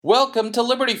Welcome to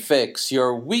Liberty Fix,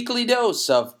 your weekly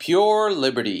dose of pure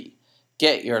liberty.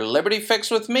 Get your Liberty Fix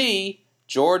with me,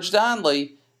 George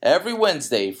Donnelly, every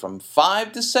Wednesday from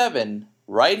 5 to 7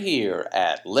 right here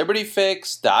at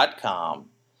libertyfix.com.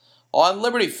 On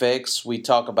Liberty Fix, we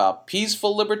talk about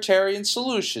peaceful libertarian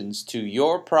solutions to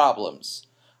your problems,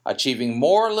 achieving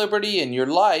more liberty in your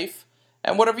life,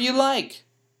 and whatever you like.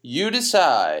 You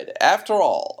decide. After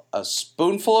all, a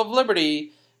spoonful of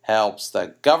liberty helps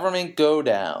the government go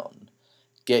down.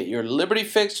 Get your Liberty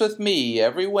Fix with me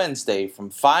every Wednesday from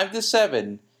 5 to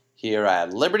 7 here at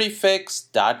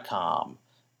libertyfix.com.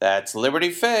 That's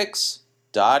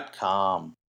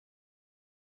libertyfix.com.